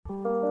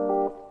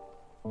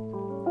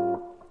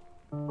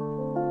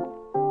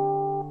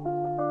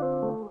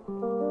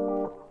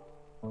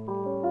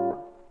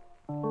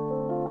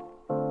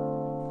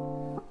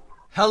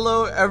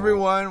Hello,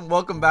 everyone.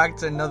 Welcome back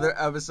to another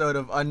episode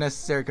of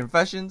Unnecessary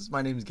Confessions.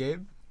 My name's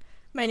Gabe.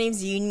 My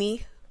name's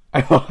Yunmi.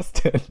 I'm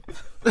Austin.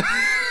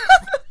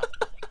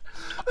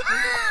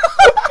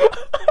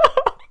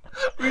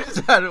 We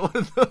just had one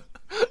of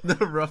the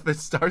roughest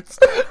starts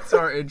to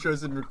our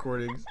intros and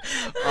recordings.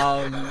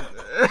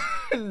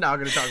 Not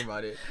gonna talk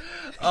about it.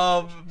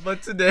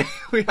 But today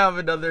we have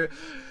another,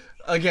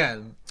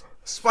 again,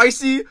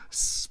 spicy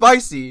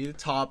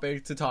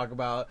topic to talk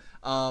about.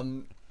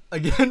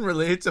 Again,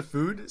 related to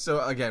food.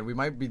 So again, we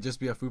might just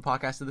be a food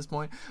podcast at this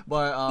point,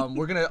 but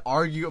we're gonna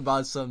argue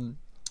about some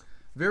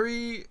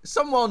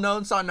well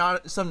known, some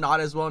not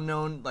as well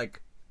known,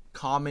 like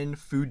common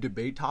food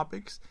debate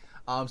topics.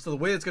 So the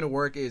way it's gonna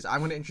work is I'm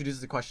gonna introduce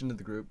the question to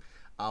the group.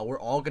 We're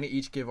all gonna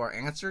each give our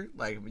answer.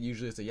 Like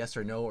usually it's a yes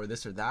or no or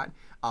this or that.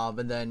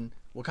 And then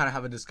we'll kind of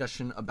have a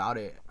discussion about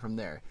it from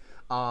there.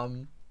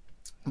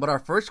 But our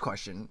first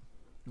question,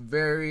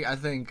 I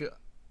think,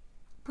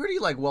 pretty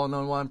like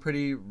well-known one,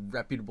 pretty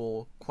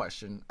reputable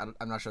question.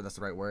 I'm not sure that's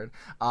the right word.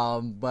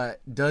 But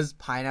does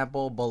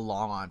pineapple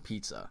belong on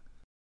pizza?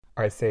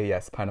 I say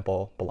yes,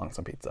 pineapple belongs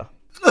on pizza.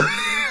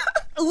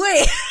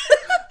 Wait.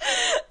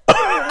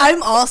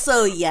 I'm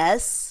also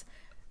yes.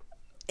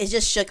 It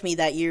just shook me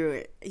that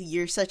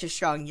you're such a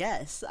strong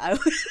yes.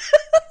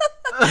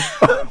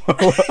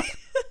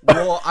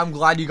 Well, I'm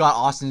glad you got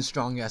Austin's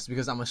strong yes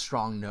because I'm a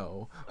strong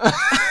no.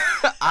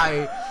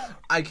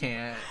 I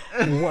can't.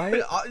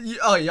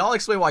 What? Y'all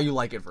explain why you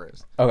like it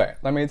first. Okay,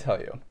 let me tell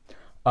you.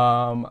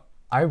 So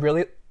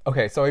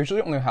I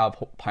usually only have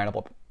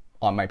pineapple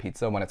on my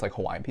pizza when it's like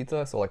Hawaiian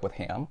pizza, so like with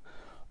ham.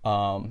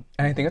 And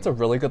I think it's a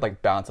really good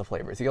like balance of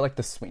flavors. You get like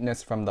the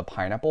sweetness from the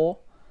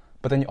pineapple,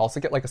 but then you also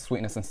get like a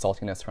sweetness and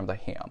saltiness from the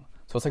ham.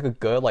 So it's like a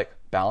good like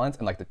balance,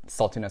 and like the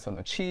saltiness from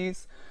the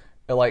cheese.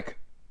 It like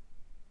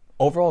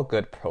overall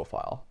good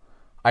profile.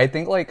 I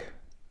think like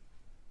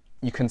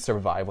you can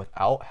survive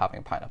without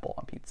having pineapple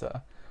on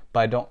pizza,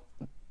 but I don't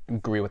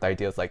agree with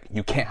ideas like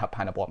you can't have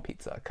pineapple on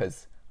pizza,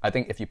 because I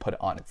think if you put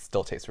it on, it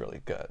still tastes really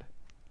good.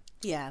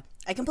 Yeah,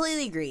 I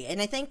completely agree.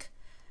 And I think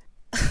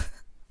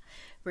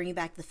bringing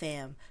back the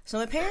fam. So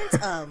my parents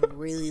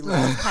really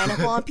love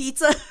pineapple on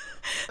pizza.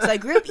 So I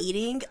grew up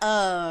eating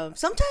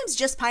sometimes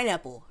just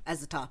pineapple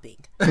as a topping.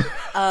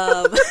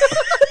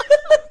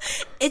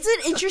 It's an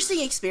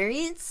interesting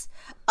experience.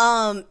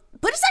 But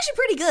it's actually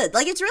pretty good.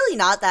 Like, it's really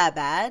not that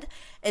bad.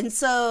 And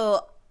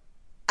so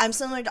I'm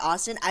similar to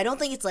Austin. I don't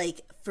think it's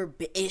like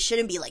it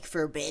shouldn't be like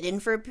forbidden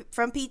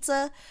from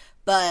pizza,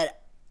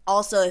 but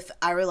also if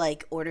I were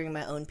like ordering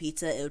my own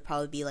pizza, it would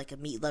probably be like a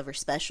meat lover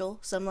special,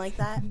 something like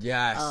that.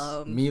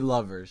 Yes, meat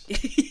lovers.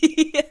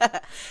 Yeah.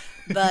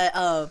 But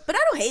I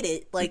don't hate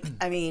it. Like,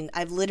 I mean,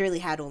 I've literally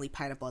had only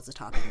pineapple as a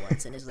topping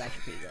once, and it was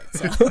actually pretty good.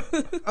 So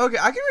Okay,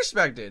 I can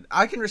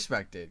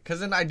respect it. Because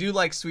then I do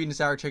like sweet and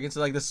sour chicken.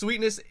 So like the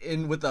sweetness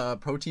in with the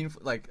protein,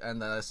 like,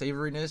 and the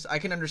savoriness, I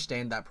can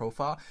understand that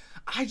profile.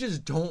 I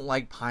just don't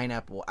like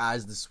pineapple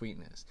as the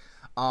sweetness.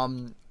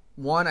 One,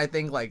 I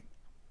think like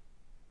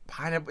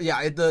pineapple,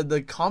 yeah,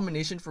 the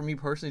combination for me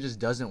personally just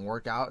doesn't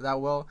work out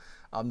that well.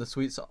 The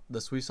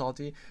sweet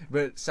salty.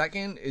 But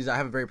second is I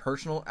have a very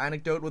personal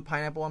anecdote with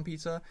pineapple on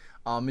pizza.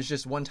 It's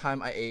just one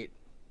time I ate,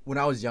 when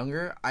I was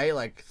younger, I ate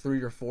like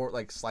 3 or 4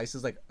 like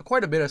slices, like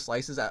quite a bit of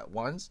slices at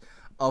once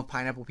of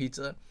pineapple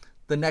pizza.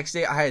 The next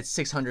day I had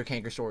 600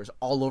 canker sores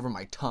all over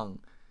my tongue.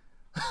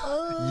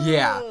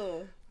 Yeah.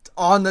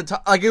 On the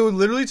like, it was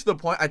literally to the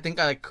point I think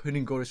I like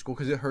couldn't go to school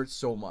because it hurt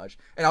so much,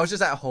 and I was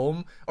just at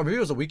home, or maybe it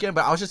was a weekend,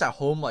 but I was just at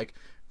home like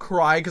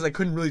crying because I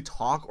couldn't really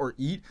talk or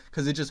eat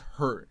because it just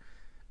hurt.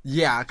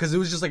 Yeah, because it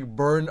was just like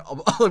burned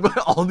by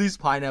all these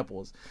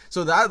pineapples,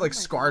 so that like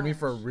scarred me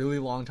for a really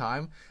long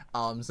time.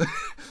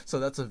 So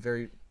that's a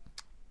very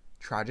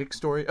tragic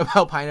story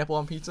about pineapple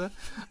on pizza.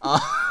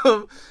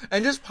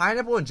 And just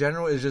pineapple in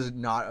general is just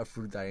not a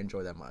fruit that I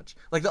enjoy that much.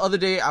 Like the other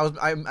day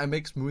I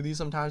make smoothies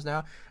sometimes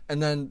now, and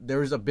then there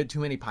was a bit too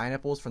many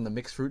pineapples from the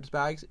mixed fruits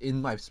bags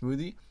in my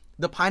smoothie.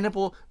 The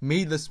pineapple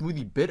made the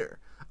smoothie bitter.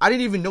 I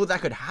didn't even know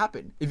that could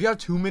happen. If you have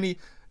too many,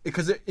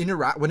 because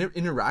when it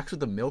interacts with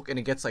the milk and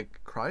it gets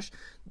like crushed,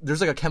 there's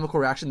like a chemical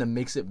reaction that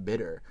makes it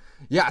bitter.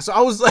 Yeah, so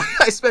I was like,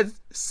 I spent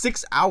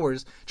 6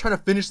 hours trying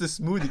to finish this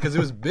smoothie because it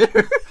was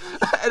bitter.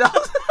 And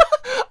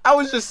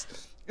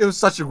it was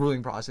such a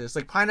grueling process.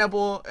 Like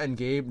pineapple and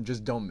Gabe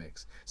just don't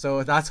mix.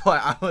 So that's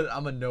why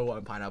I'm a no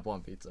on pineapple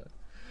on pizza.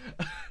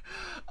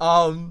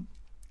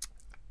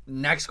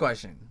 Next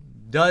question.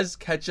 Does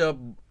ketchup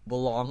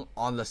belong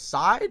on the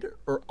side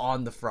or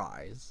on the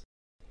fries?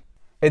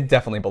 It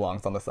definitely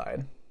belongs on the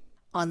side.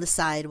 on the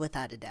side,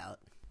 without a doubt.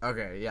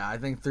 Okay, yeah, I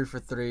think 3 for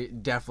 3,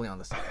 definitely on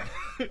the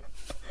side.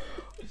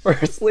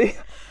 Firstly,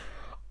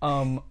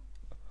 I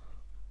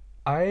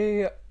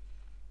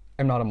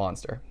am not a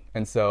monster,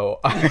 and so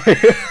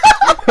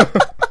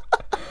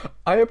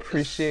I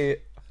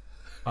appreciate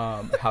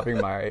having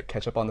my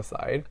ketchup on the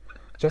side,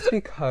 just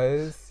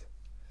because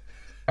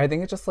I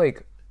think it's just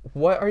like,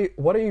 what are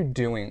you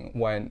doing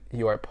when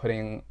you are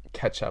putting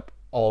ketchup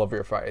all over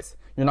your fries?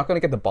 You're not gonna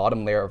get the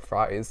bottom layer of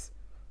fries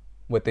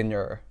within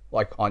your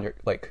on your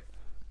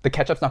the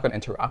ketchup's not going to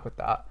interact with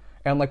that.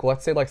 And like,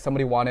 let's say like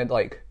somebody wanted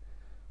like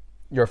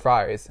your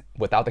fries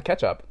without the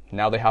ketchup.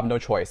 Now they have no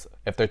choice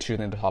if they're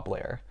choosing the top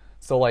layer.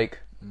 So like,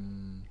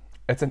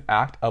 it's an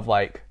act of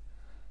like,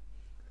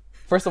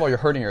 first of all, you're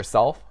hurting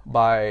yourself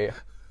by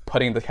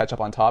putting the ketchup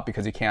on top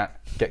because you can't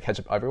get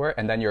ketchup everywhere,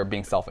 and then you're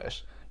being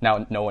selfish.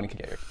 Now no one can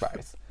get your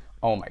fries.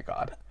 Oh my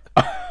god.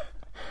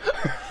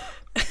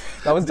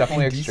 That was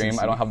definitely extreme.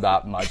 I don't have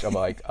that much of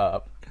like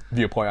a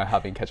viewpoint on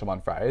having ketchup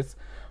on fries,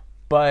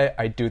 but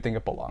I do think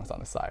it belongs on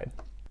the side.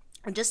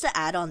 And just to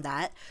add on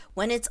that,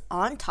 when it's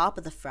on top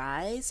of the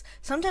fries,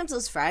 sometimes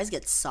those fries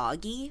get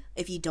soggy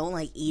if you don't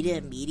like eat it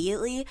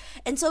immediately.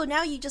 And so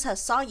now you just have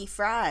soggy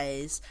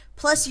fries,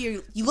 plus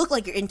you look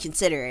like you're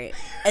inconsiderate.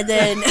 And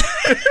then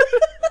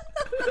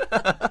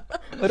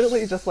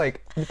Literally just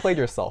like you played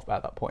yourself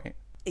at that point.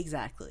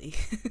 exactly.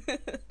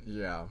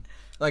 Yeah.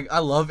 Like, I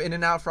love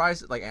In-N-Out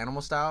fries, like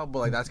animal style, but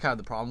like that's kind of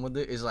the problem with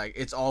it, is like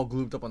it's all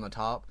glooped up on the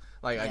top.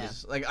 Like, I Yeah.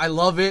 just, like, I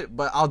love it,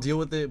 but I'll deal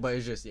with it, but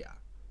it's just, yeah,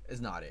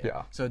 it's not it.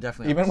 Yeah. So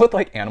definitely. Even with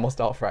like animal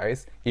style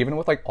fries, even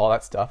with like all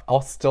that stuff,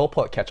 I'll still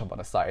put ketchup on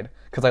the side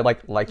because I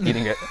like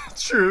eating it.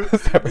 True.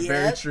 separate.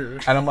 Very Yep. true.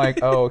 And I'm like,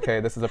 oh,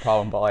 okay, this is a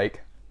problem, but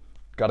like,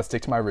 gotta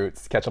stick to my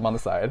roots. Ketchup on the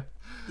side.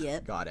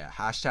 Yep. Got it.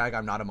 Hashtag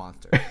I'm not a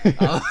monster.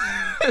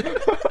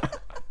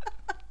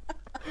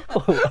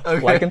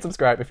 Like and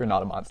subscribe if you're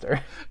not a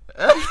monster.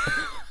 Oh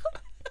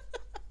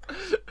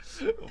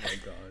my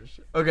gosh.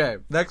 Okay,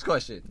 next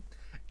question.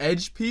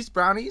 Edge piece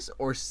brownies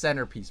or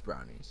centerpiece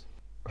brownies?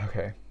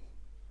 Okay,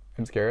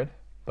 I'm scared,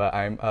 but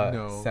I'm a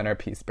No.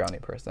 centerpiece brownie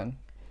person.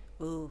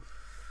 Ooh.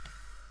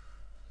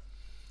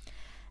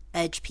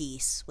 Edge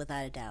piece,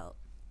 without a doubt.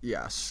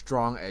 Yeah,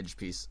 strong edge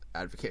piece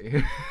advocate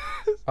here.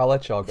 I'll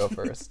let y'all go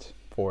first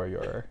for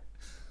your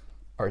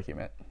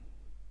argument.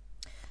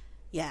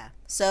 Yeah.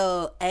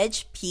 So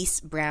edge piece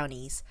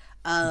brownies.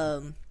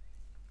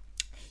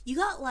 You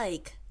got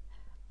like,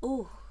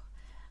 ooh,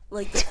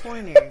 like the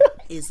corner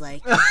is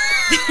like,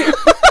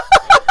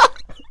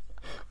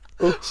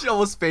 She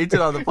almost fainted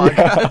on the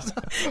podcast.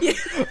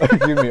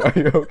 Excuse me, are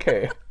you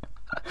okay?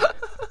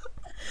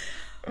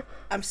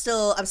 I'm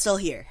still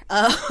here.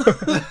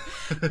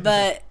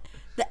 But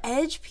the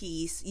edge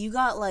piece, you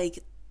got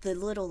like the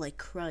little like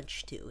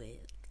crunch to it.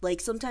 Like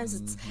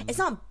sometimes it's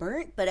not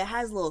burnt, but it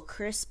has a little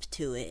crisp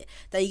to it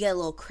that you get a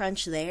little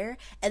crunch there,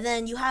 and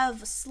then you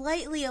have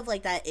slightly of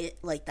like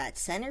that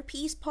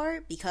centerpiece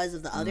part because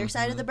of the other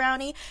side of the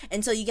brownie,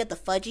 and so you get the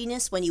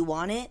fudginess when you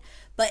want it.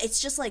 But it's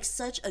just like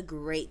such a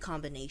great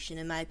combination,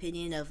 in my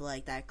opinion, of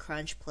like that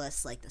crunch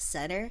plus like the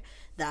center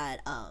that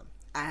I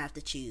have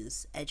to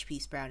choose edge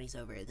piece brownies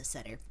over the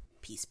center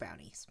piece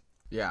brownies.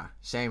 Yeah,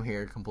 same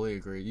here. Completely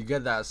agree. You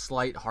get that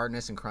slight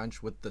hardness and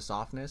crunch with the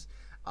softness.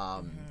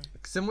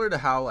 Similar to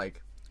how,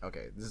 like,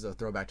 okay, this is a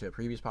throwback to a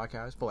previous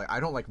podcast, but like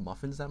I don't like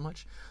muffins that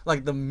much.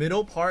 Like the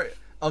middle part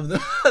of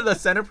the the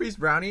centerpiece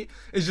brownie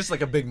is just like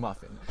a big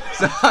muffin.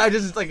 So I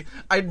just like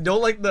I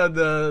don't like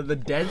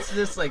the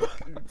denseness, like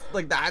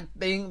that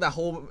thing, that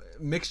whole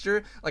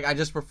mixture. Like I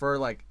just prefer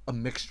like a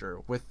mixture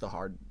with the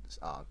hard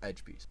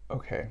edge piece.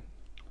 Okay.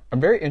 I'm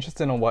very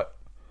interested in what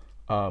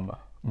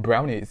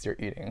brownies you're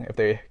eating, if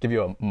they give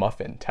you a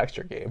muffin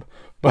texture, Gabe.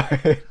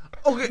 But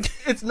Okay,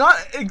 it's not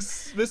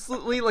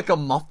explicitly like a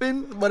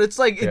muffin, but it's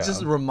like it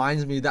just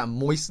reminds me of that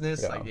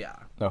moistness. Like yeah.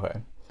 Okay.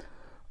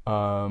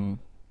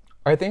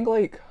 I think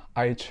like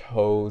I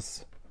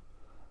chose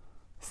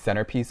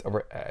centerpiece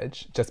over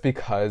edge just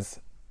because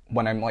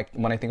when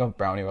I think of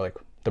brownie, or like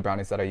the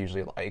brownies that I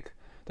usually like,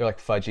 they're like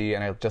fudgy,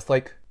 and I just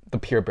like the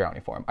pure brownie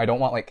form. I don't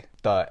want like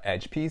the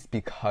edge piece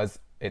because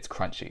it's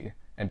crunchy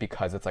and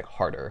because it's like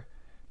harder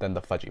than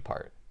the fudgy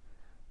part.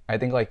 I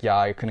think like, yeah,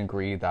 I can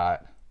agree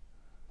that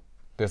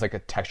there's like a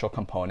textural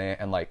component,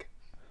 and like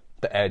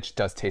the edge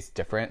does taste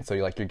different, so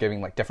you're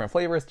giving like different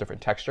flavors,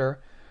 different texture.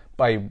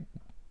 But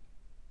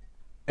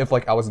if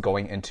like I was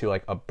going into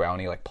like a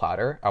brownie like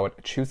platter, I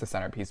would choose the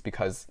centerpiece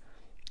because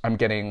I'm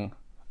getting,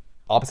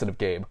 opposite of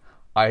Gabe,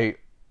 I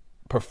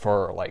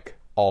prefer like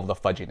all of the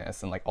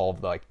fudginess and like all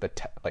of the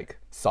like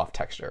soft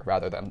texture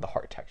rather than the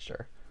hard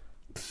texture.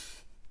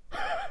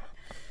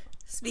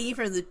 Speaking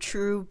from the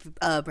true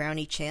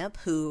brownie champ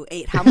who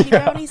ate how many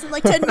brownies in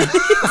like 10 minutes?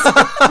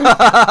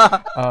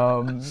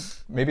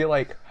 Maybe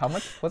like, how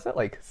much was it,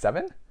 like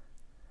 7?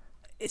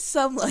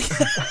 Some like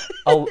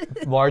A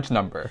large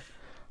number.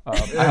 I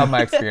have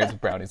my experience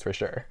with brownies for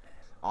sure.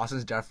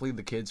 Austin's definitely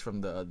the kids from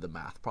the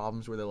math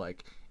problems where they're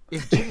like,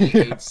 if Jimmy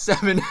ate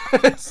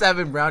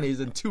seven brownies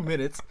in 2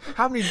 minutes,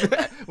 how many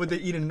would they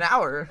eat in an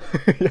hour?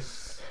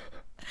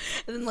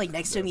 and then like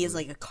next to me is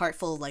like a cart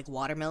full of like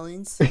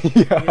watermelons. Be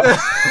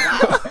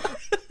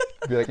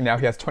like, now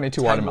he has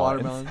 22 10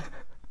 watermelons.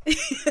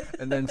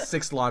 And then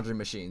 6 laundry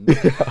machines.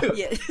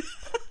 Yeah.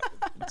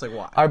 It's like,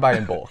 why? I buy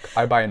in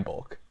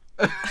bulk.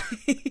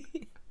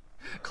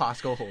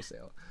 Costco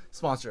wholesale.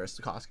 Sponsor us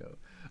to Costco.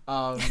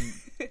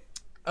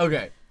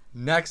 Okay,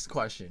 next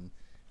question.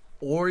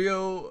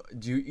 Oreo,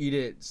 do you eat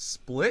it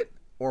split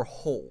or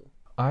whole?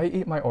 I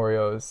eat my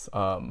Oreos.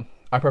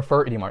 I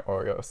prefer eating my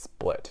Oreos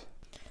split.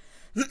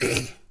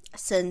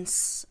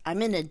 Since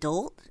I'm an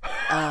adult,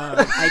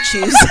 I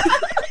choose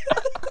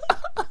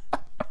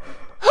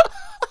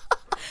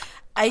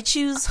I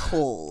choose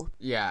whole.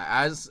 Yeah,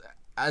 as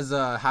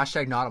a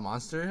hashtag not a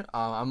monster,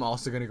 I'm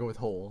also gonna go with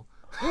whole.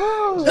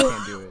 I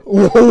can't do it.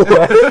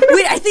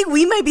 Wait, I think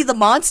we might be the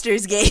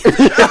monsters game.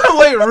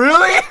 Wait,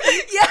 really?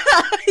 Yeah,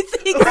 I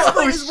think that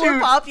one is more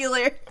shoot.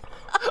 popular.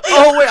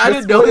 Oh wait, I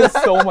didn't know It's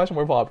that. so much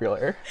more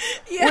popular.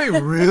 Wait,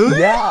 really?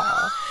 Yeah.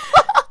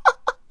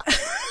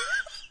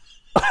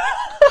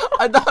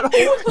 I thought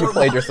whole was You more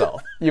played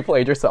yourself. You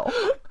played yourself.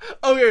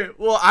 Okay,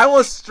 well, I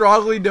will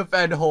strongly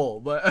defend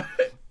whole, but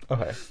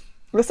Okay.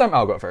 This time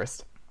I'll go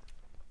first.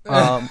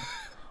 I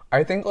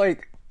think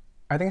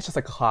it's just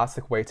a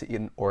classic way to eat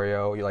an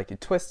Oreo. You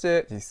twist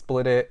it, you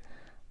split it.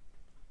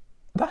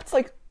 That's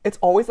it's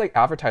always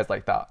advertised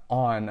like that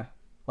on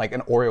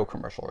an Oreo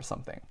commercial or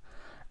something.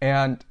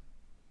 And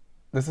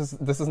this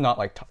is not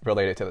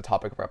related to the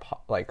topic of our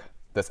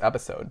this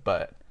episode,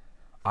 but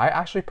I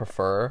actually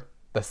prefer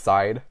the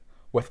side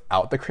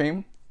without the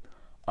cream.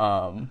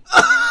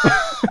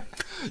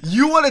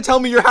 you want to tell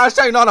me your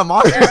hashtag not a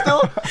monster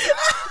still?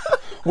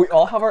 We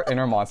all have our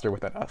inner monster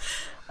within us.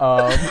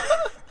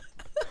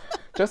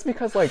 Just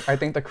because, I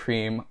think the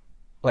cream,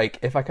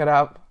 if I could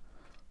have...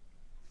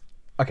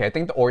 Okay, I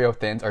think the Oreo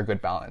Thins are a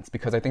good balance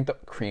because I think the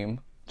cream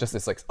just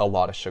is, a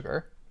lot of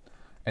sugar.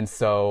 And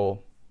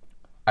so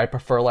I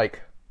prefer,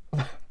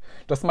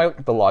 just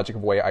the logic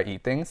of way I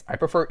eat things. I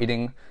prefer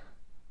eating,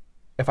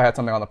 if I had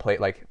something on the plate,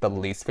 the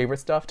least favorite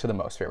stuff to the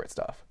most favorite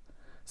stuff.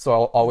 So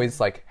I'll always,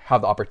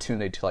 have the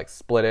opportunity to,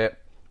 split it,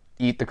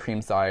 eat the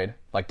cream side,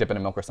 dip it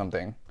in milk or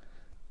something,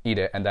 eat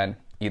it, and then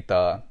eat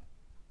the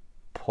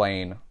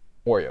plain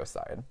Oreo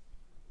side.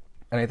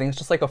 And I think it's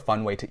just a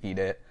fun way to eat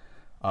it.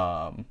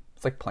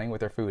 It's like playing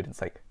with your food.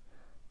 It's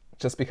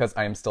just because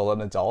I am still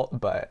an adult,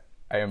 but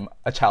I am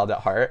a child at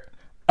heart.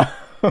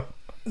 I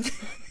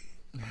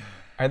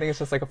think it's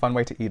just a fun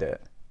way to eat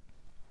it.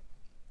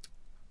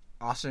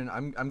 Austin,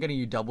 I'm getting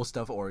you double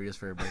stuffed Oreos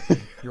for your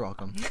birthday. You're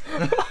welcome.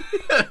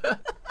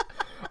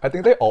 I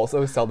think they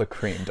also sell the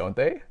cream, don't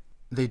they?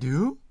 They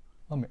do?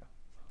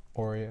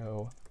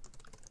 Oreo.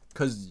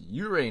 Because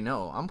you already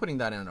know, I'm putting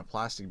that in a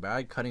plastic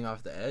bag, cutting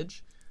off the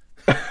edge.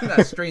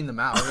 That straighten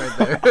them out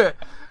right there.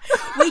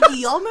 Wait, do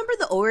y'all remember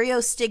the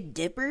Oreo stick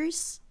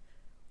dippers?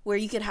 Where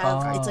you could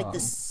have, it's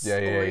this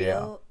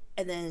Oreo,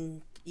 and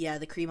then,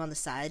 the cream on the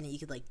side, and you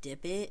could,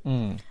 dip it.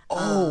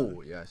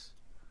 Oh, yes.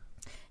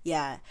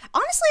 Yeah.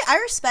 Honestly, I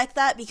respect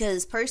that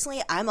because,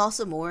 personally, I'm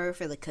also more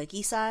for the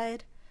cookie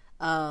side.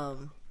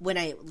 When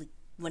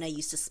I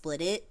used to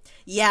split it.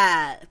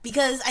 Yeah,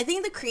 because I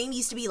think the cream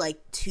used to be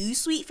too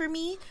sweet for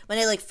me when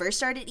I first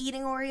started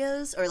eating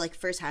Oreos or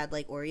first had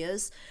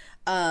Oreos.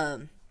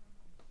 And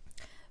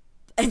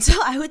so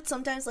I would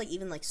sometimes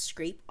even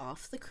scrape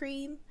off the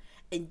cream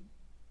and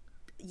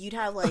you'd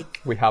have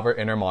We have our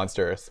inner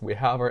monsters. We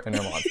have our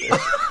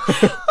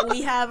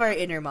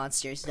inner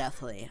monsters,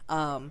 definitely.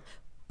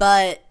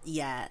 But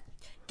yeah,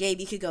 Gabe,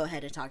 you could go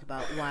ahead and talk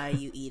about why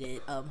you eat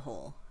it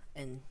whole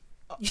and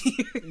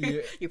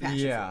your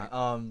passion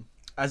for it.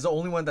 As the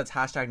only one that's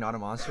hashtag not a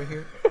monster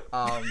here,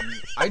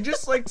 I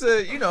just like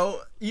to,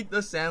 eat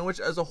the sandwich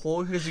as a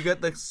whole because you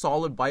get the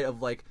solid bite of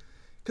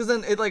because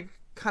then it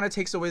kind of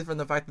takes away from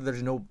the fact that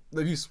there's no,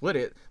 if you split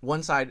it,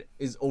 one side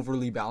is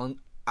overly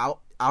balanced,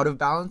 out of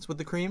balance with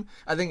the cream.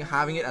 I think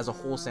having it as a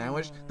whole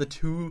sandwich, the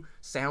two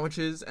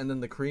sandwiches and then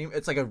the cream,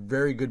 it's a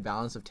very good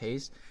balance of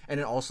taste. And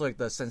then also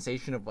the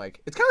sensation of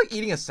it's kind of like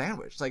eating a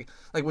sandwich. Like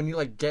when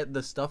you get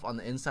the stuff on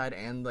the inside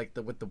and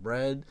with the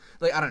bread.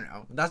 I don't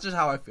know. That's just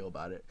how I feel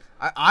about it.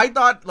 I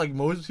thought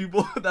most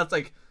people that's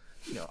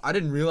I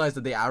didn't realize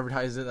that they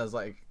advertised it as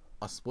a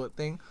split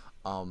thing.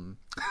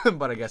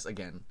 But I guess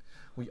again,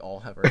 we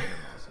all have our inner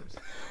monsters.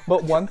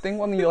 But one thing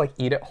when you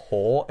eat it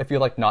whole, if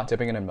you're not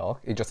dipping it in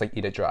milk, you just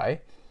eat it dry.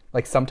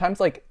 Sometimes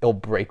it'll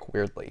break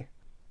weirdly.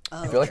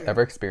 Oh, have you true.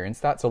 ever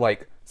experienced that? So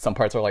some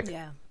parts are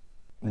Yeah.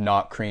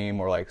 not cream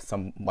or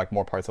some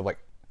more parts of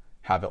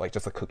have it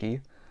just a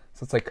cookie.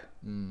 So it's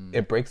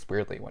it breaks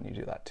weirdly when you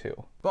do that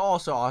too. But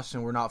also,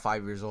 Austin, we're not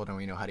 5 years old and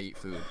we know how to eat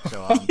food.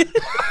 So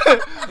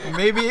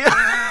maybe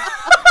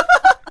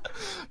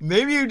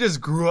maybe you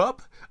just grew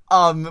up.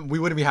 We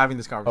wouldn't be having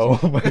this conversation.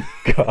 Oh my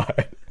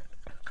god.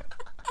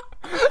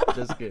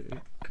 Just kidding.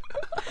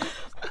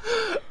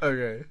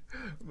 Okay.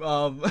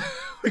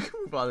 We can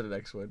move on to the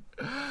next one.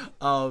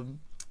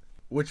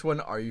 Which one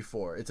are you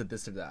for? It's a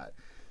this or that.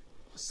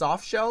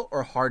 Soft shell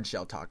or hard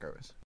shell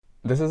tacos?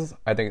 This is,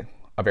 I think,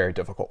 a very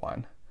difficult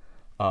one.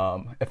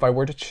 If I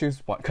were to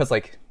choose one, because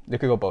it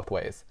could go both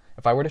ways.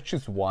 If I were to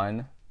choose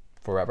one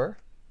forever,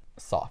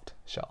 soft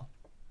shell.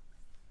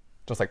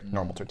 Just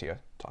normal tortilla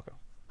taco.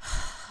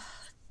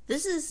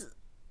 This is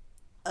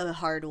a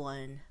hard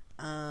one.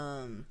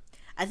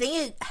 I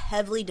think it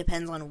heavily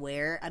depends on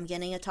where I'm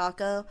getting a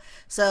taco.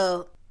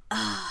 So,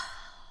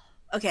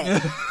 okay.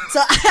 So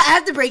I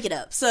have to break it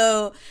up.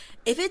 So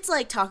if it's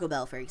Taco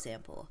Bell, for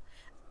example,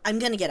 I'm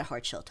going to get a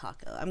hard shell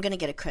taco. I'm going to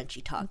get a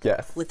crunchy taco.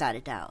 Yes. Without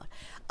a doubt.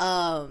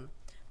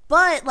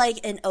 But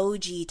like an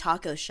OG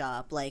taco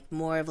shop, like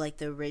more of like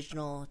the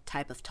original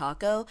type of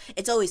taco,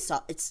 it's always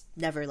it's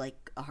never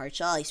like a hard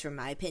shell, at least from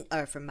my opinion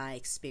or from my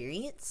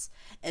experience.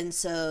 And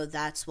so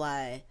that's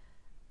why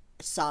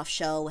soft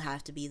shell would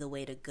have to be the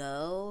way to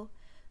go.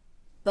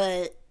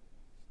 But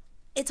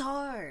it's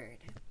hard.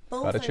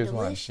 Both Gotta are choose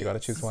one. delicious. You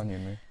gotta choose one,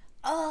 Yumi.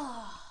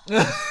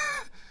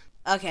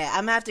 Okay,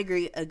 I'm gonna have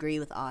to agree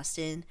with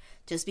Austin,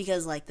 just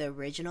because like the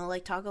original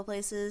like taco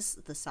places,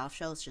 the soft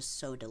shell is just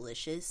so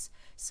delicious.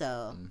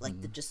 So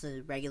like just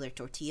the regular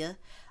tortilla,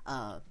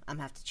 I'm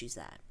gonna have to choose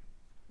that.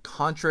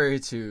 Contrary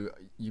to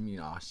Yumi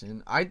and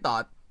Austin, I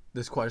thought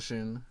this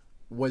question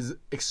was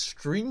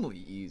extremely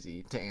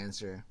easy to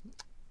answer.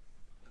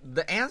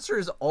 The answer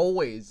is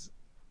always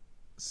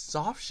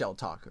soft shell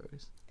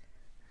tacos.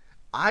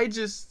 I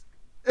just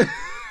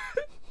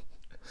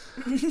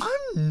I'm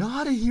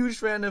not a huge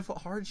fan of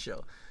hard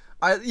shell.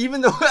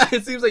 Even though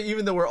it seems like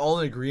even though we're all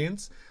in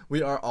agreement,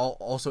 we are all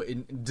also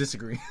in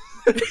disagreement.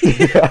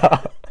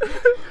 Yeah.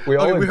 We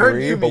all we heard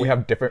agree, but Yumi. we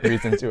have different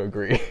reasons to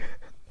agree.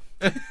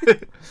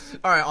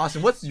 All right,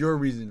 Austin, what's your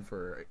reason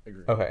for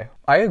agreeing? Okay.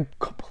 I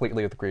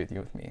completely agree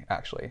with me,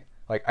 actually.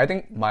 Like, I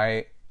think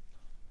my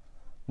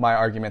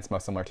argument's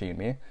most similar to you and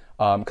me.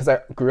 Because I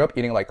grew up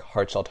eating, like,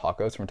 hard shell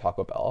tacos from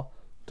Taco Bell.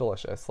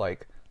 Delicious.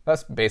 Like,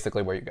 that's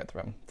basically where you get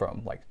them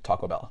from, like,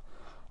 Taco Bell.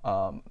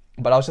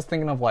 But I was just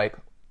thinking of, like,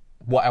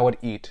 what I would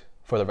eat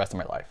for the rest of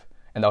my life.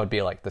 And that would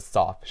be, like, the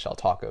soft shell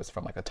tacos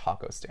from, like, a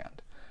taco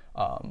stand.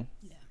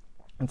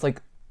 It's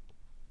like,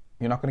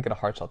 you're not going to get a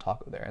hard shell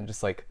taco there. And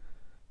just, like,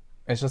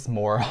 it's just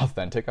more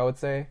authentic, I would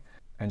say.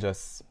 And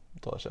just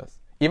delicious.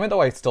 Even though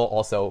I still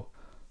also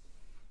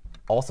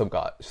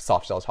got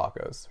soft shell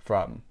tacos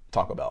from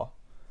Taco Bell.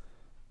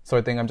 So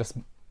I think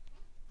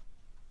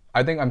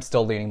I'm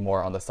still leaning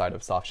more on the side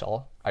of soft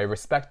shell. I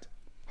respect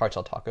hard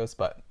shell tacos,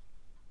 but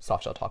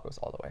soft shell tacos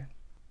all the way.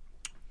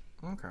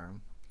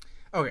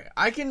 Okay,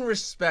 I can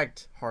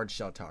respect hard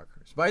shell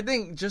tacos, but I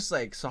think just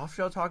like soft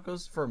shell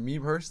tacos, for me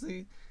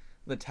personally,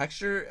 the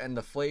texture and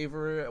the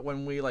flavor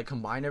when we like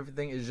combine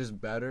everything is just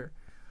better.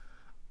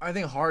 I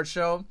think hard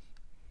shell,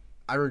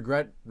 I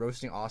regret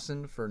roasting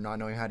Austin for not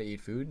knowing how to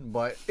eat food,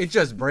 but it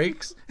just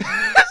breaks.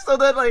 So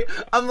then like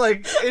I'm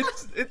like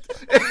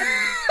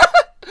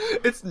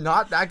it's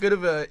not that good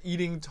of a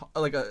eating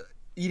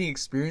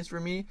experience for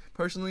me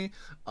personally.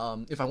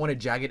 If I wanted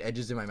jagged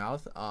edges in my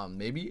mouth,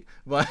 maybe,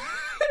 but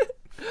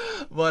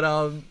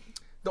the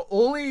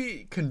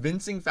only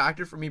convincing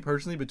factor for me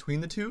personally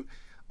between the two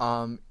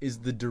is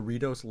the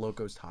Doritos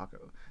Locos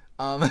Taco.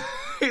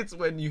 It's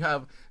when you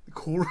have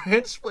Cool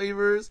Ranch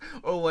flavors,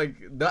 or like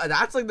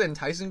that's like the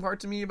enticing part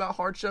to me about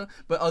hard shell.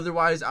 But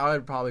otherwise, I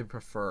would probably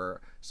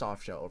prefer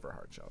soft shell over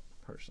hard shell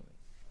personally.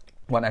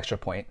 One extra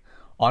point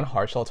on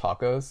hard shell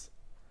tacos.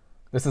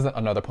 This is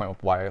another point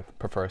of why I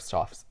prefer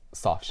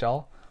soft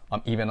shell,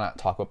 even at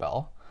Taco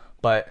Bell.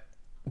 But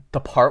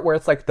the part where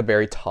it's like the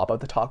very top of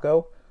the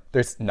taco,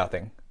 there's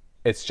nothing.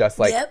 It's just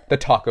like the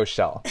taco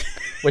shell,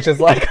 which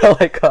is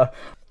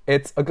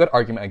it's a good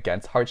argument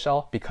against hard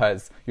shell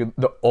because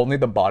only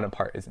the bottom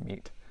part is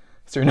meat.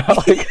 So you're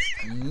not like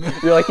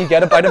you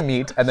get a bite of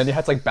meat and then you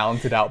have to like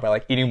balance it out by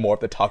like eating more of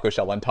the taco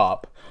shell on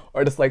top,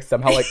 or just like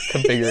somehow like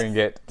configuring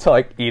it to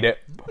like eat it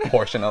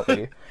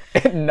proportionately.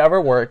 It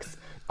never works.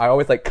 I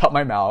always like cut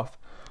my mouth.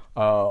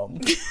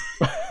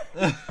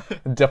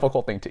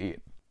 Difficult thing to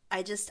eat.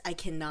 I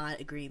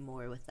cannot agree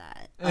more with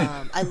that.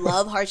 I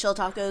love hard shell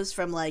tacos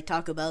from like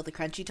Taco Bell, the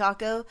crunchy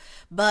taco,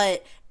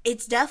 but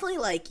it's definitely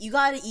like you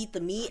gotta eat the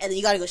meat and then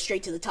you gotta go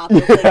straight to the top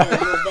and put in a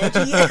little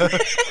veggie.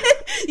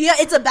 Yeah,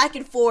 it's a back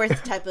and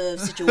forth type of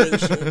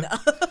situation.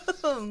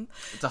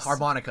 It's a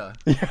harmonica.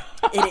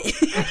 It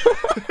is.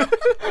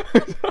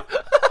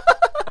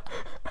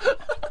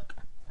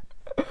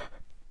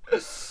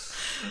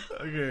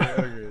 Okay,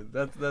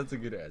 that's a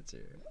good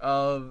answer.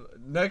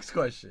 Next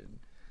question.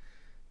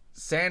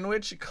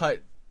 Sandwich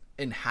cut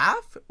in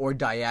half or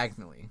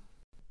diagonally?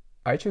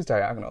 I choose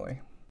diagonally.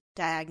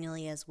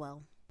 Diagonally as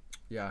well.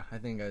 Yeah, I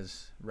think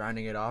as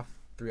rounding it off,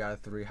 3 out of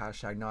 3,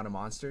 hashtag not a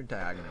monster,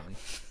 diagonally.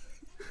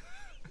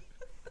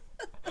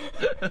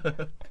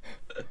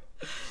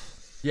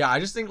 Yeah, I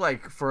just think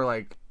like for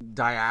like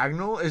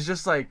diagonal, it's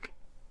just like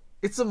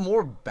it's a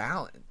more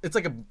balance. It's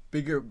like a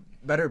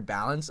better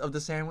balance of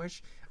the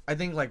sandwich. I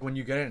think like when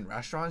you get it in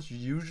restaurants,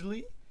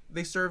 usually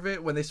they serve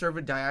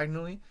it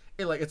diagonally.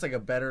 It's like a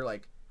better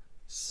like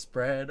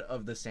spread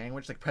of the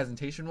sandwich, like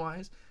presentation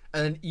wise,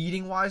 and then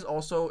eating wise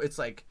also it's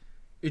like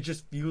it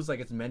just feels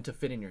like it's meant to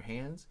fit in your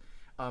hands.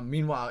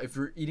 Meanwhile, if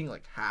you're eating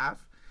like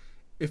half,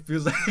 it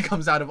feels like it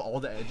comes out of all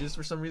the edges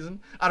for some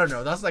reason. I don't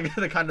know. That's like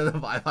the kind of the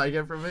vibe I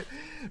get from it.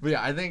 But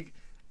yeah, I think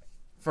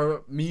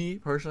for me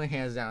personally,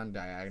 hands down,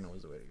 diagonal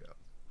is the way to go.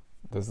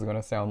 This is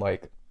gonna sound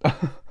like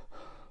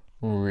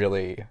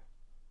really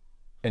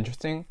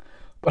interesting,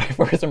 but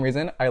for some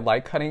reason I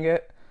like cutting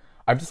it.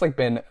 I've just like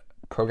been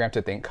programmed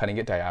to think cutting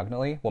it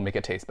diagonally will make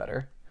it taste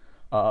better.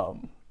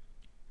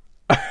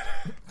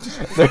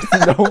 There's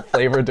no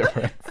flavor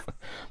difference,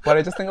 but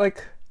I just think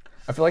like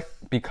I feel like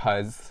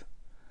because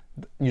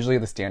usually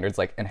the standard's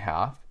like in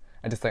half,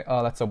 and just think,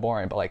 oh, that's so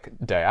boring. But like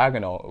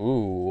diagonal,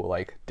 ooh,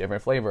 like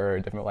different flavor,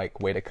 different like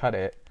way to cut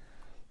it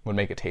would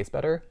make it taste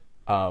better.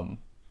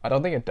 I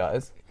don't think it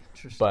does,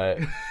 but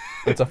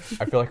I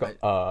feel like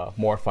a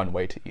more fun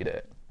way to eat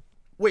it.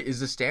 Wait, is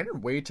the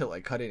standard way to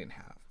like cut it in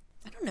half?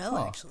 I don't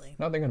know actually.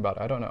 Not thinking about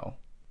it, I don't know.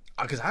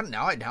 Because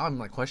now I'm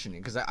like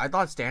questioning, because I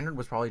thought standard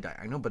was probably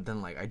diagonal, but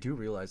then like I do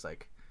realize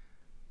like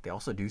they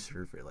also do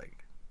serve it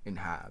like in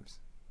halves.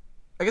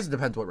 I guess it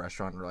depends what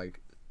restaurant or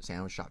like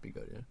sandwich shop you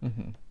go to.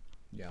 Mm-hmm.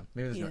 Yeah,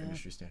 maybe there's no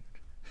industry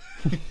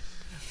standard.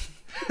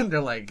 And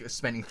they're like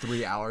spending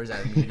 3 hours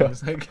at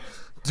meetings. Like,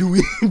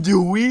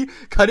 do we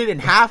cut it in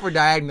half or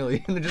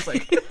diagonally? And they're just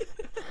like,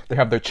 they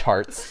have their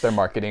charts, their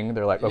marketing.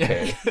 They're like,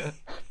 okay,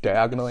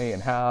 diagonally in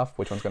half.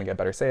 Which one's gonna get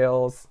better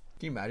sales?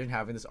 Can you imagine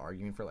having this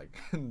argument for like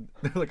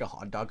they're like a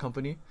hot dog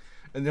company,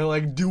 and they're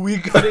like, do we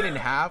cut it in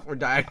half or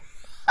diagonal?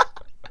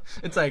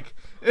 It's like,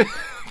 can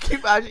you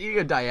imagine eating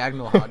a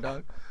diagonal hot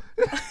dog?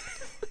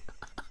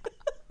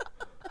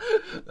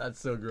 That's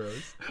so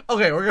gross.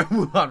 Okay, we're gonna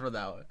move on from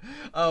that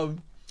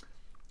one.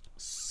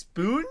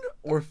 Spoon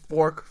or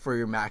fork for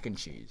your mac and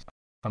cheese?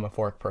 I'm a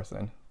fork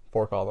person.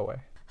 Fork all the way.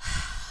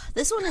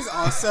 This one is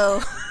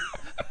also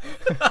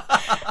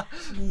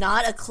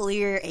not a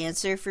clear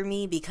answer for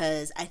me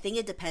because I think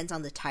it depends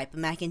on the type of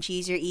mac and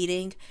cheese you're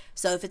eating.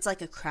 So if it's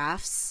like a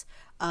Kraft's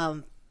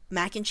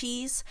mac and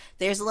cheese,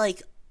 there's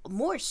like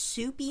more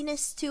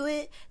soupiness to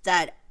it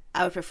that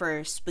I would prefer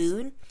a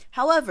spoon.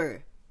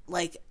 However,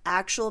 like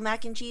actual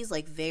mac and cheese,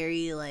 like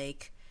very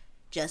like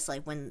just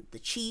like when the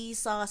cheese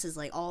sauce is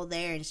like all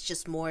there and it's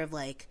just more of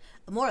like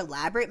a more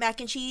elaborate mac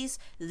and cheese,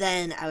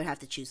 then I would have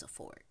to choose a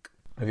fork.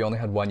 If you only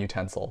had one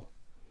utensil.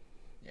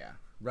 Yeah,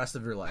 rest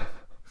of your life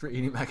for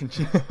eating mac and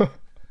cheese.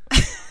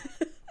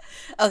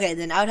 Okay,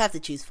 then I would have to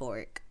choose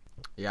fork.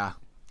 Yeah,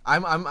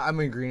 I'm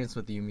in agreement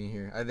with Yumi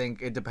here. I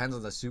think it depends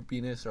on the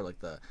soupiness or like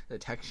the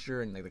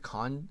texture and like the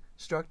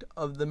construct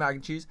of the mac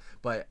and cheese.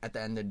 But at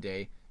the end of the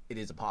day, it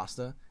is a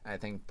pasta. And I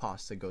think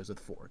pasta goes with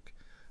fork,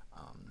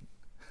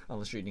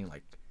 unless you're eating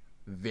like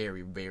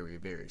very, very,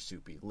 very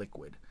soupy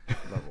liquid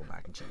level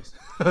mac and cheese,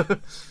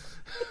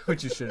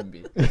 which you shouldn't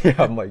be. Yeah,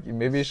 I'm like,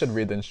 maybe you should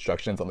read the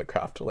instructions on the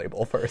Kraft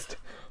label first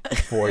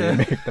before you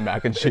make the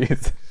mac and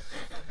cheese.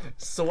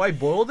 So I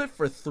boiled it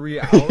for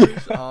 3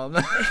 hours.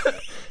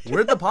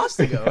 Where'd the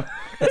pasta go?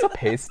 It's a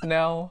paste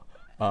now.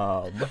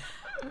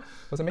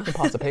 Was it making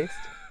pasta paste?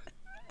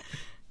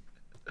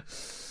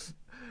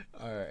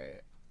 All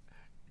right.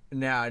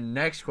 Now,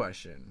 next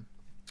question.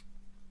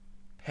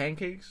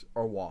 Pancakes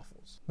or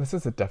waffles? This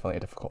is definitely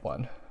a difficult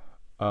one.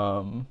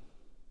 I'm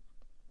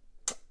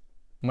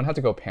gonna have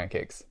to go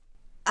pancakes.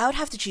 I would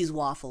have to choose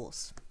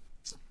waffles.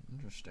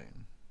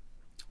 Interesting.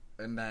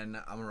 And then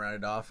I'm gonna round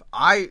it off.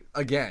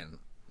 Again,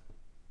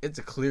 it's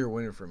a clear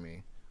winner for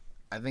me.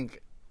 I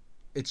think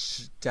it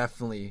should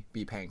definitely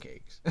be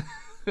pancakes.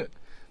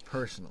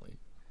 Personally.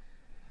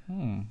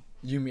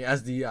 Yumi,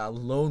 as the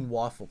lone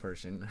waffle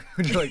person,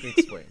 would you like to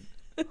explain?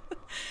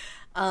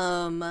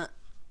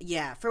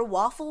 Yeah, for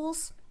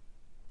waffles,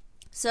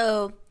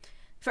 so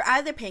for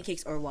either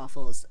pancakes or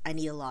waffles, I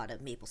need a lot of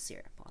maple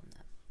syrup on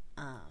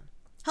them.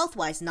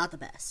 Health-wise, not the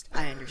best,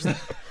 I understand.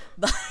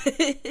 But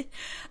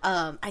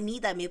I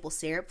need that maple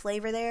syrup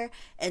flavor there.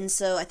 And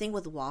so I think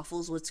with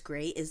waffles, what's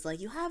great is like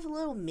you have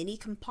little mini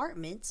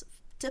compartments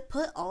to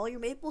put all your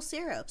maple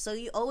syrup. So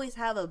you always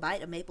have a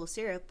bite of maple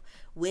syrup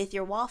with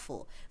your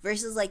waffle.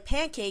 Versus like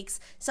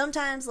pancakes,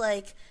 sometimes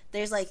like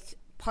there's like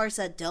parts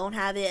that don't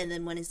have it, and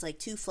then when it's like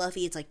too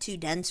fluffy, it's like too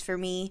dense for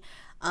me.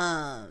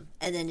 And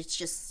then it's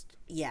just,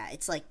 yeah,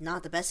 it's like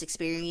not the best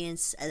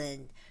experience. And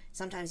then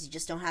sometimes you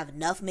just don't have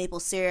enough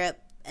maple syrup,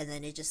 and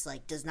then it just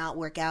like does not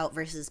work out.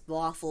 Versus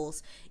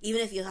waffles,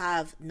 even if you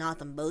have not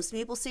the most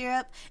maple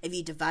syrup, if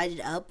you divide it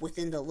up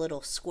within the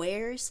little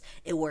squares,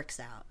 it works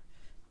out.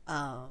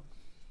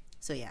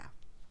 So yeah,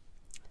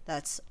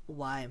 that's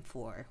why I'm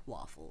for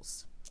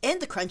waffles. And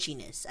the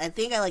crunchiness. I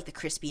think I like the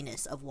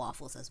crispiness of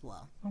waffles as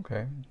well.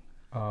 Okay.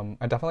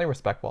 I definitely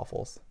respect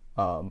waffles.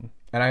 And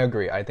I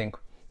agree. I think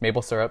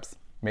maple syrup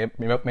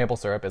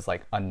is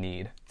like a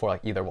need for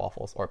like either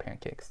waffles or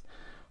pancakes.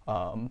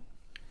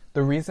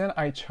 The reason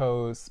I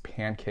chose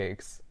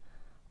pancakes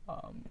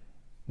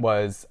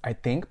was I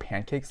think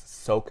pancakes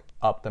soak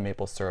up the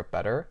maple syrup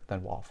better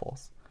than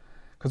waffles.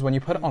 Because when you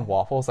put it on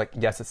waffles, like,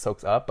 yes, it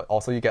soaks up, but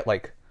also you get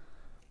like,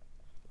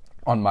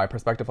 on my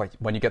perspective, like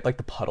when you get like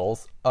the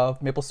puddles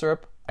of maple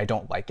syrup, I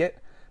don't like it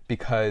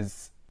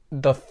because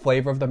the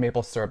flavor of the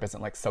maple syrup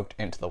isn't like soaked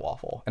into the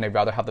waffle, and I'd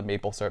rather have the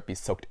maple syrup be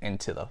soaked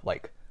into the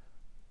like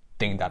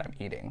thing that I'm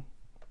eating.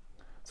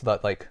 So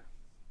that like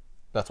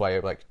that's why I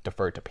like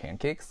defer to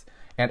pancakes.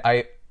 And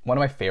one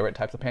of my favorite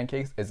types of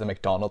pancakes is the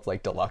McDonald's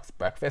like deluxe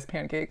breakfast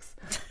pancakes,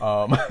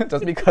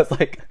 just because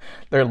like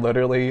they're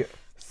literally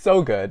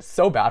so good,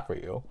 so bad for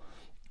you,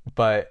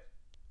 but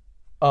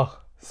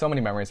so many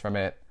memories from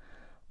it.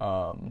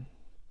 And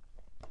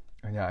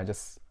yeah,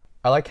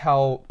 I like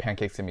how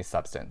pancakes give me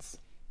substance,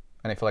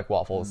 and I feel like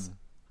waffles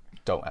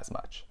don't as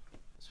much.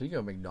 Speaking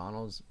of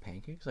McDonald's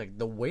pancakes, like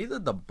the way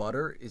that the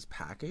butter is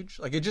packaged,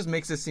 like it just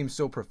makes it seem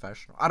so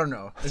professional. I don't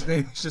know.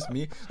 Maybe it's just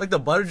me. Like the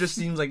butter just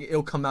seems like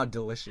it'll come out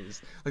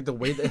delicious. Like the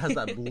way that it has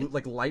that blue,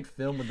 like light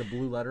film with the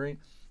blue lettering,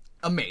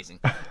 amazing.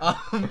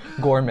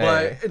 Gourmet.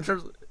 But in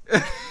terms,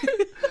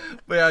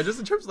 but yeah, just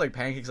in terms of like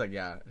pancakes, like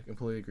yeah, I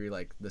completely agree.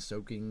 Like the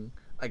soaking,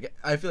 like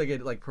I feel like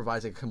it like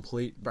provides a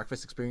complete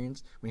breakfast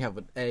experience when you have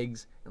with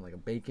eggs and like a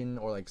bacon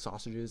or like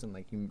sausages, and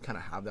like you kind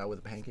of have that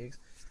with the pancakes.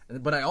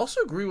 But I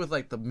also agree with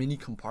like the mini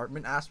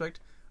compartment aspect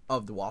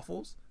of the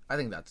waffles. I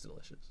think that's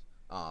delicious.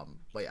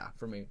 But yeah,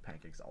 for me,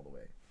 pancakes all the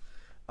way.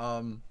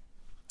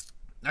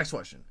 Next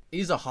question: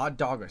 is a hot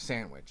dog a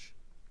sandwich?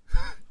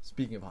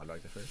 Speaking of hot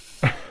dogs, at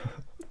first.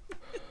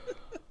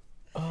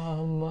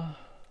 Oh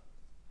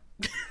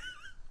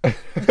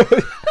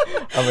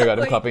my god,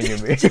 I'm copying you,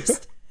 me.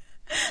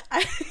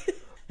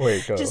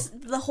 Wait, go.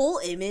 Just the whole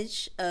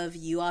image of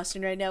you,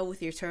 Austin, right now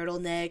with your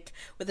turtleneck,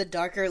 with the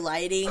darker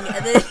lighting,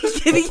 and then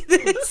giving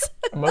this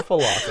I'm a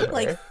philosopher.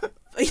 like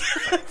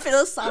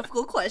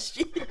philosophical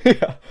question.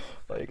 Yeah.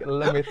 Like,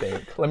 let me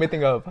think. Let me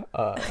think of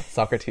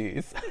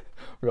Socrates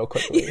real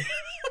quickly.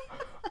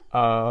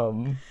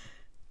 I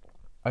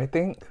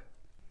think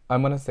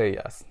I'm gonna say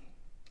yes.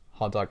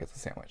 Hot dog is a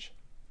sandwich.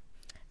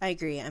 I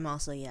agree. I'm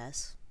also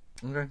yes.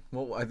 Okay.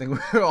 Well, I think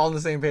we're all on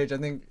the same page. I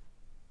think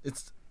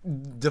it's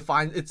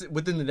defined. It's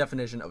within the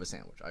definition of a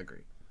sandwich. I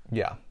agree.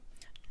 Yeah.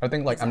 I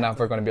think like I'm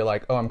never going to be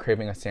like, oh, I'm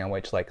craving a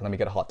sandwich. Like, let me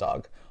get a hot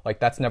dog. Like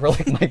that's never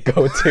like my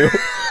go-to.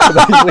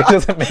 That usually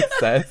doesn't make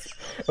sense.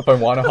 If I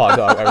want a hot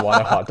dog, I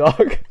want a hot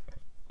dog.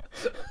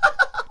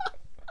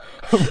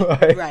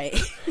 But, Right.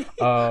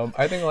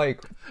 I think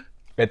like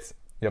it's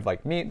you have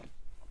like meat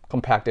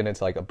compacted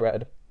into like a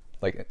bread,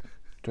 like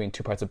between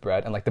two parts of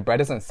bread, and like the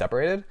bread isn't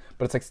separated,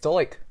 but it's like still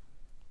like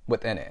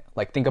within it.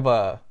 Like think of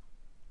like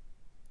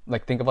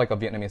a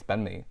Vietnamese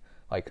banh mi.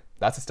 Like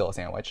that's still a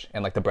sandwich,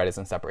 and like the bread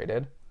isn't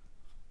separated.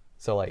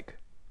 So like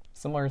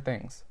similar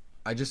things.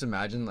 I just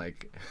imagine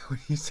like when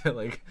you said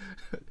like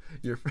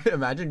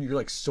imagine you're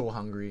like so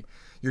hungry,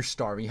 you're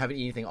starving, you haven't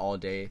eaten anything all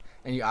day,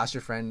 and you ask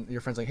your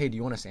friend's like, hey, do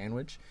you want a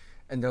sandwich?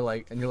 And they're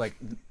like, and you're like,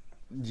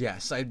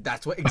 yes,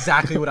 that's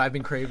exactly what I've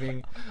been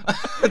craving.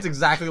 That's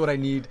exactly what I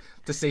need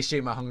to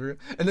satiate my hunger.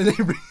 And then they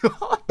bring you a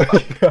hot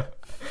dog. Yeah.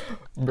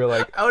 Be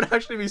like, I would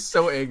actually be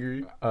so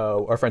angry.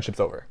 Our friendship's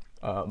over.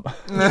 Get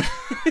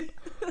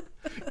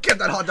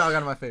that hot dog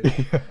out of my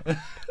face. Yeah.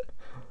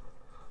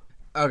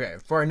 Okay,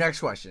 for our next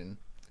question.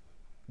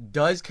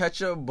 Does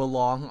ketchup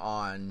belong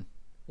on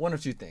one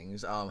of two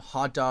things,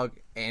 hot dog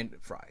and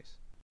fries?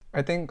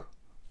 I think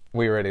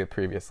we already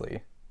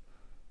previously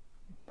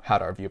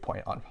had our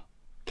viewpoint on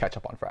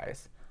ketchup on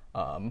fries,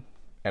 and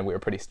we were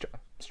pretty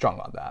strong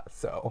on that.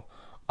 So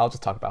I'll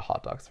just talk about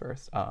hot dogs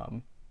first.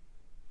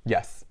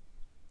 Yes,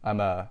 I'm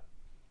a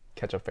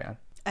ketchup fan.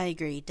 I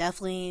agree.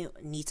 Definitely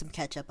need some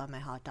ketchup on my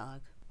hot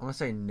dog. I'm gonna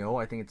say no.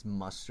 I think it's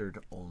mustard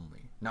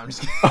only. No, I'm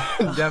just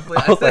kidding. Definitely.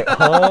 I was like,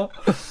 huh?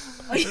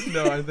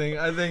 No, I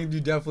think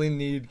you definitely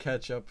need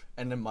ketchup,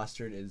 and then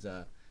mustard is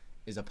a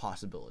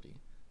possibility.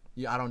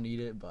 Yeah, I don't need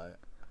it, but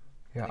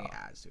I think it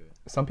adds to it.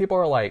 Some people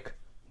are like,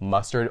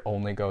 mustard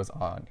only goes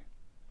on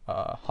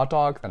hot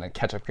dog, and then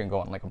ketchup can go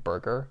on like a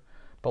burger.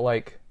 But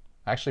like,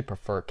 I actually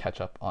prefer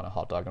ketchup on a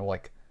hot dog, and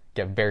like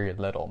get very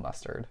little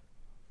mustard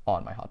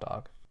on my hot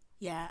dog.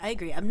 Yeah, I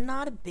agree. I'm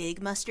not a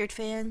big mustard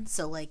fan,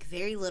 so like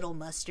very little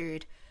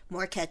mustard,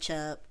 more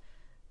ketchup,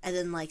 and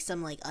then like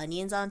some like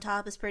onions on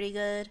top is pretty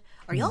good.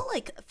 Are y'all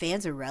like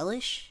fans of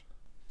relish?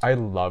 I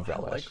love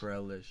relish. I like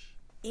relish.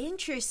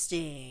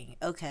 Interesting.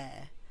 Okay.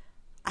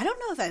 I don't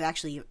know if I've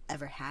actually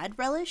ever had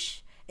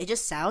relish. It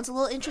just sounds a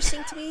little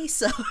interesting to me,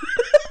 so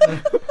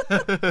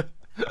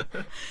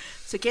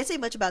so can't say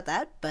much about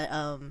that, but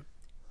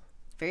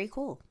very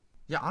cool.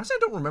 Yeah, honestly, I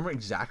don't remember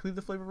exactly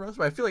the flavor of relish,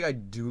 but I feel like I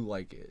do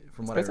like it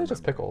from what I remember. It's basically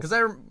just pickles.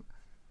 Because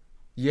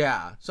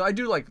yeah, so I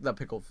do like the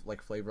pickle like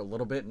flavor a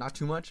little bit, not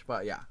too much,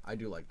 but yeah, I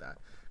do like that.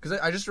 Because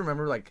I just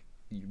remember like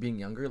being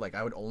younger, like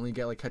I would only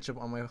get like ketchup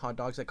on my hot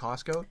dogs at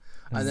Costco,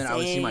 and then I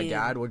would see my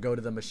dad would go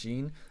to the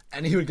machine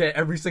and he would get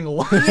every single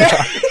one.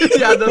 Yeah,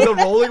 yeah, the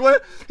rolling one.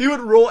 He would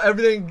roll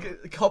everything,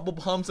 a couple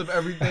pumps of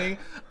everything.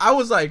 I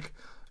was like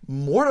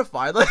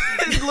mortified. Like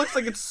it looks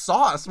like it's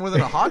sauce more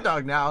than a hot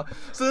dog now.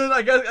 So then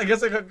I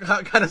guess I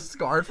got kind of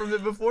scarred from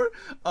it before.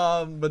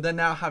 But then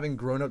now having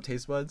grown up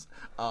taste buds,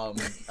 I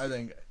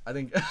think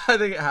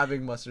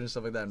having mustard and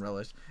stuff like that and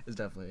relish is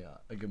definitely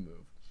a good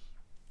move.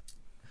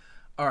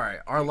 All right,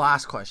 our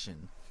last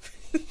question.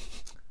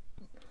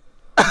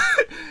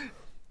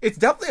 It's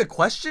definitely a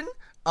question.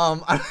 I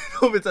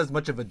don't know if it's as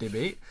much of a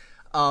debate.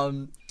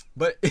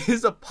 But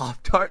is a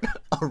Pop-Tart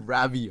a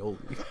ravioli?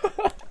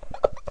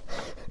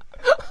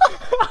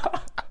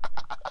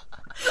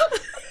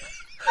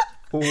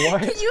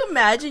 What? Can you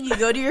imagine you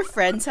go to your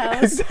friend's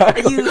house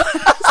Exactly. and you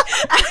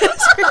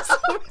ask for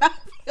some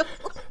ravioli?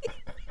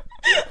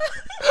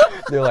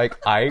 They're like,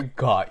 I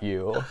got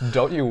you.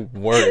 Don't you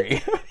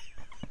worry.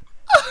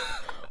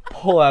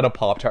 Pull out a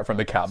Pop-Tart from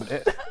the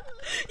cabinet.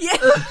 Yeah.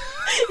 And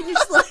you're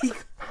just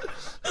like,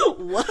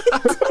 what?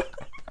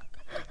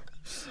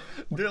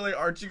 They're like,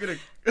 aren't you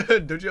gonna?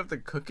 Don't you have to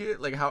cook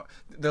it? Like how?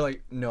 They're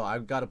like, no,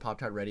 I've got a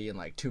Pop-Tart ready in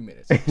like 2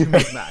 minutes. 2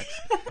 minutes max.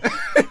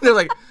 They're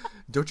like,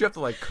 don't you have to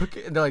like cook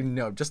it? And they're like,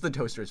 no, just the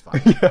toaster is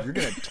fine. You're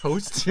gonna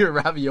toast your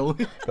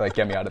ravioli? They're like,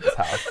 get me out of this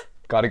house.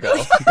 Gotta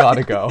go.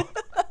 Gotta go.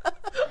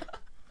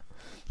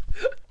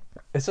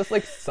 It's just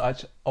like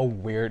such a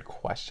weird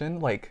question.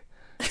 Like,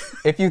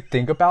 if you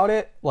think about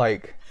it,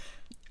 like,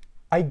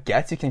 I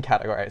guess you can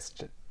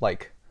categorize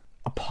like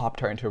a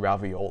Pop-Tart into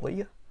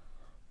ravioli.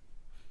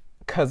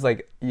 Cause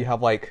like you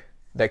have like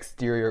the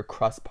exterior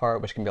crust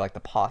part, which can be like the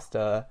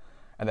pasta,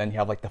 and then you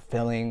have like the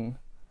filling,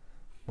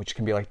 which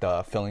can be like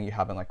the filling you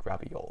have in like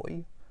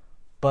ravioli.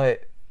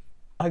 But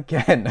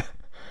again,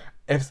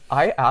 if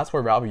I ask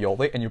for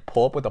ravioli and you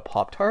pull up with a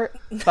Pop-Tart,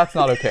 that's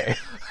not okay.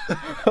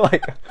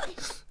 Like,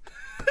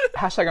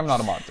 hashtag I'm not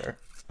a monster.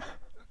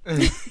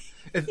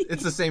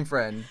 It's the same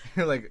friend.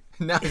 You're like,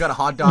 now I got a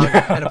hot dog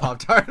and a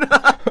Pop-Tart.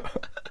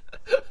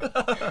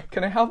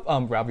 Can I have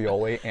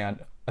ravioli and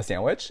a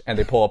sandwich? And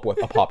they pull up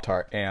with a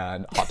Pop-Tart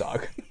and hot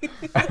dog.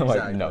 I'm like,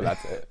 Exactly. no,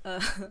 that's it.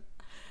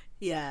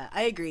 Yeah,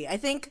 I agree. I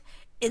think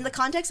in the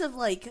context of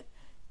like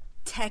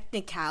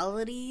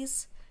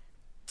technicalities,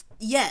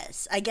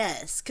 yes, I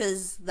guess,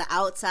 because the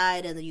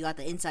outside and then you got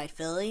the inside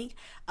filling.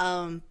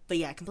 But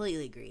yeah, I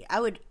completely agree.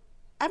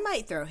 I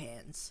might throw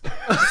hands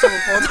if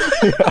someone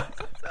pulled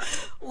up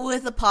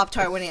with a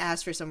Pop-Tart when they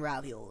asked for some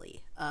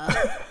ravioli.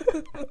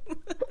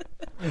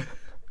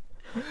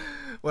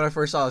 When I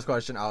first saw this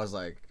question, I was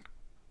like,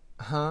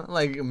 huh?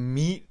 Like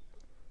meat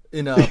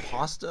in a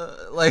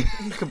pasta, like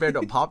compared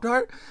to a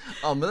Pop-Tart?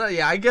 But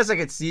yeah, I guess I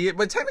could see it.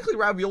 But technically,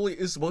 ravioli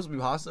is supposed to be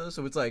pasta,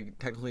 so it's like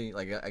technically,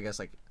 like I guess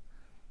like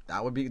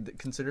that would be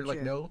considered like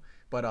Sure. no.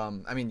 But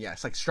I mean,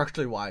 yes, like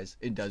structurally wise,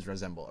 it does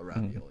resemble a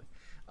ravioli.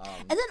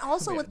 And then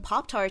also with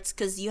Pop-Tarts,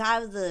 because you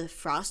have the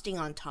frosting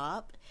on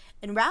top,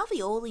 and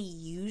ravioli,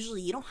 usually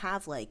you don't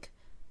have like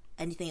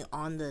anything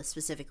on the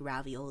specific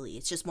ravioli.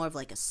 It's just more of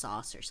like a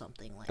sauce or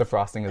something. Like The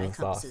frosting is that the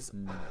sauce.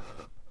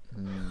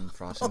 encompasses-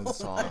 Frosting the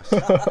sauce.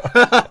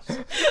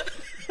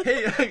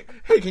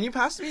 hey, can you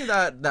pass me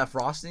that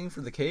frosting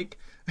for the cake?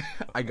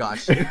 I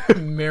got you.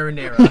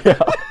 Marinara.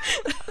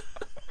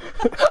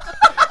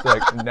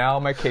 Like, now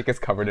my cake is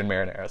covered in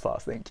marinara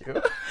sauce. Thank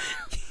you.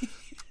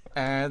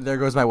 And there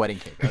goes my wedding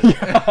cake.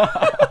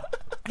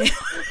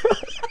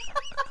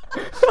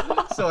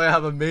 So I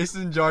have a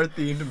mason jar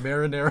themed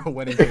marinara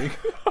wedding cake.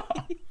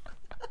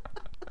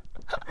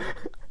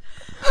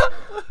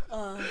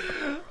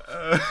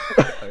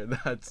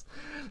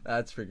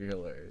 That's freaking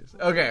hilarious.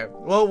 Okay,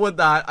 well with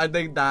that, I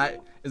think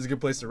that is a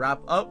good place to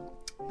wrap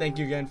up. Thank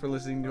you again for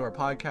listening to our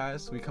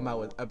podcast. We come out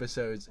with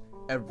episodes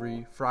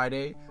every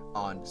Friday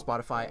on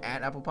Spotify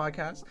and Apple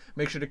Podcasts.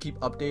 Make sure to keep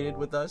updated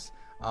with us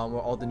with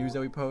all the news that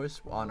we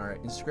post on our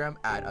Instagram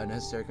at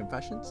Unnecessary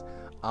Confessions.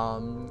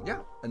 Yeah,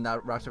 and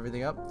that wraps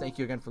everything up. Thank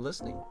you again for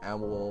listening, and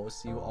we'll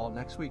see you all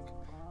next week.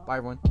 Bye,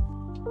 everyone.